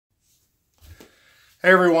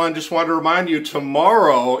Hey everyone, just wanted to remind you,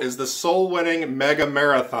 tomorrow is the Soul Winning Mega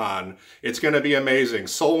Marathon. It's going to be amazing.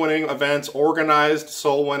 Soul winning events, organized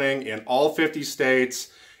soul winning in all 50 states,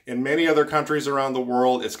 in many other countries around the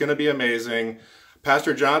world. It's going to be amazing.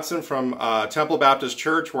 Pastor Johnson from Temple Baptist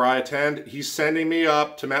Church, where I attend, he's sending me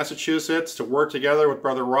up to Massachusetts to work together with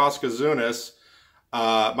Brother Ross Kazunis.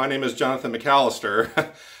 My name is Jonathan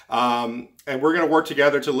McAllister. And we're going to work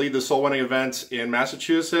together to lead the soul winning events in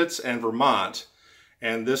Massachusetts and Vermont.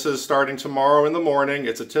 And this is starting tomorrow in the morning.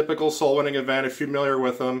 It's a typical soul winning event if you're familiar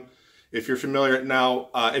with them. If you're familiar now,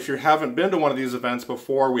 if you haven't been to one of these events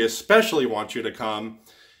before, we especially want you to come.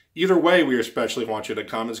 Either way, we especially want you to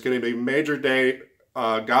come. It's going to be a major day.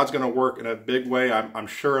 God's going to work in a big way. I'm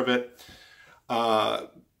sure of it.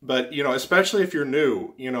 But, you know, especially if you're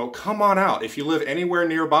new, you know, come on out. If you live anywhere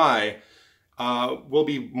nearby, we'll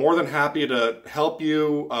be more than happy to help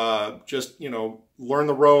you just, you know, learn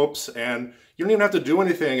the ropes. And you don't even have to do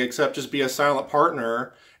anything except just be a silent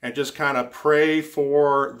partner and just kind of pray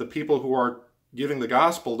for the people who are giving the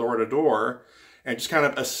gospel door to door and just kind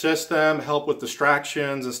of assist them, help with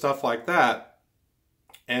distractions and stuff like that,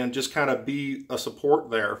 and just kind of be a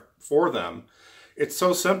support there for them. It's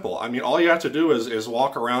so simple. I mean, all you have to do is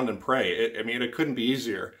walk around and pray. I mean, it couldn't be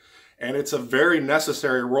easier. And it's a very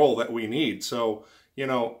necessary role that we need. So, you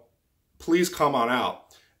know, please come on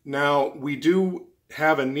out. Now, we do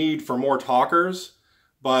have a need for more talkers,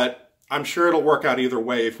 but I'm sure it'll work out either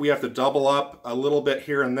way. If we have to double up a little bit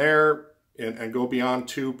here and there and go beyond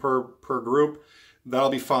 2 per group, that'll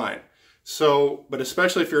be fine. So, but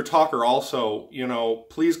especially if you're a talker also, you know,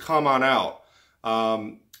 please come on out.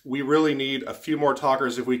 We really need a few more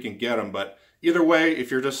talkers if we can get them, but either way, if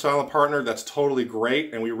you're just a silent partner, that's totally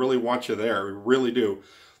great, and we really want you there. We really do.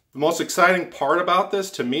 The most exciting part about this,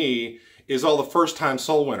 to me, is all the first-time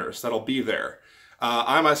soul winners that'll be there.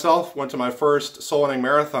 I myself went to my first soul winning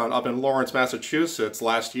marathon up in Lawrence, Massachusetts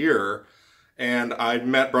last year, and I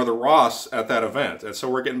met Brother Ross at that event. And so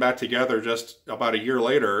we're getting back together just about a year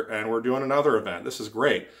later, and we're doing another event. This is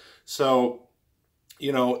great. So,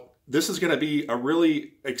 you know, this is going to be a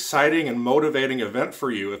really exciting and motivating event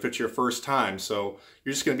for you if it's your first time. So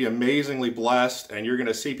you're just going to be amazingly blessed, and you're going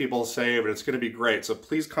to see people saved, and it's going to be great. So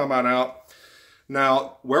please come on out.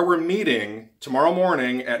 Now, where we're meeting tomorrow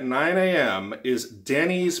morning at 9 a.m. is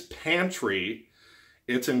Denny's Pantry.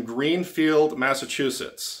 It's in Greenfield,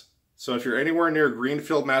 Massachusetts. So if you're anywhere near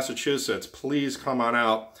Greenfield, Massachusetts, please come on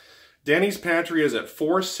out. Denny's Pantry is at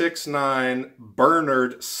 469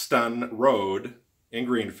 Bernardston Rd in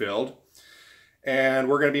Greenfield. And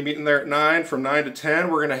we're going to be meeting there at 9. From 9 to 10,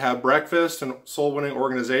 we're going to have breakfast and soul winning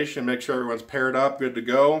organization, make sure everyone's paired up, good to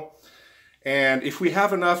go. And if we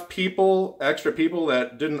have enough people, extra people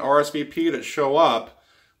that didn't RSVP that show up,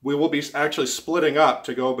 we will be actually splitting up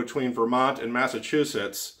to go between Vermont and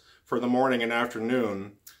Massachusetts for the morning and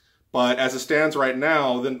afternoon. But as it stands right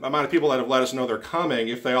now, the amount of people that have let us know they're coming,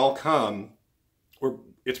 if they all come,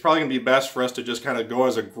 it's probably going to be best for us to just kind of go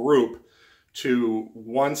as a group to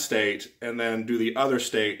one state and then do the other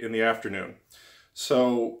state in the afternoon.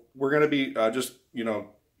 So we're going to be just, you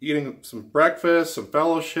know, eating some breakfast, some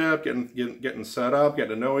fellowship, getting set up, getting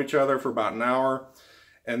to know each other for about an hour.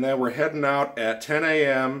 And then we're heading out at 10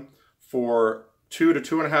 a.m. for 2 to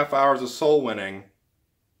 2.5 hours of soul winning.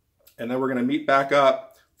 And then we're going to meet back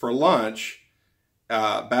up for lunch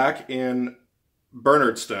back in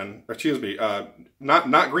Bernardston, excuse me,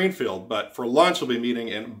 not Greenfield, but for lunch we'll be meeting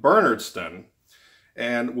in Bernardston.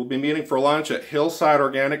 And we'll be meeting for lunch at Hillside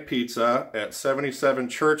Organic Pizza at 77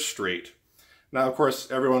 Church Street. Now, of course,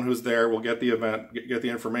 everyone who's there will get the event, get the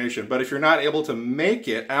information. But if you're not able to make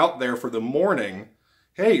it out there for the morning,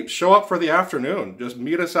 hey, show up for the afternoon. Just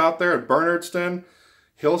meet us out there at Bernardston,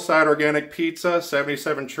 Hillside Organic Pizza,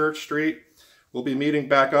 77 Church Street. We'll be meeting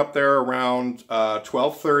back up there around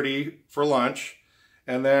 12:30 for lunch.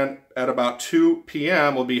 And then at about 2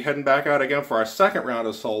 p.m., we'll be heading back out again for our second round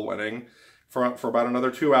of soul winning for about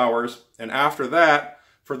another 2 hours. And after that,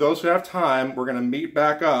 for those who have time, we're going to meet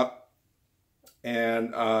back up.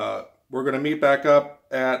 And we're going to meet back up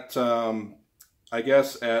at, I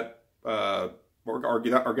guess, at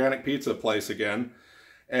Organic Pizza place again.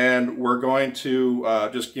 And we're going to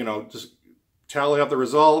just tally up the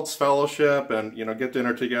results, fellowship, and, you know, get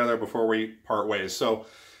dinner together before we part ways. So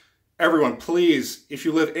everyone, please, if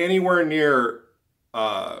you live anywhere near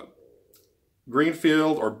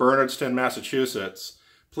Greenfield or Bernardston, Massachusetts,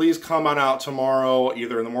 please come on out tomorrow,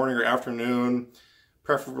 either in the morning or afternoon,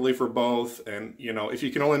 preferably for both. And, you know, if you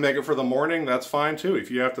can only make it for the morning, that's fine too. If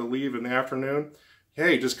you have to leave in the afternoon,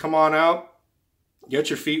 hey, just come on out, get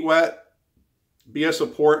your feet wet, be a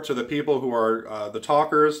support to the people who are the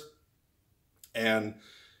talkers, and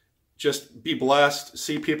just be blessed,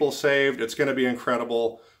 see people saved. It's going to be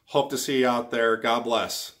incredible. Hope to see you out there. God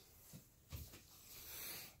bless.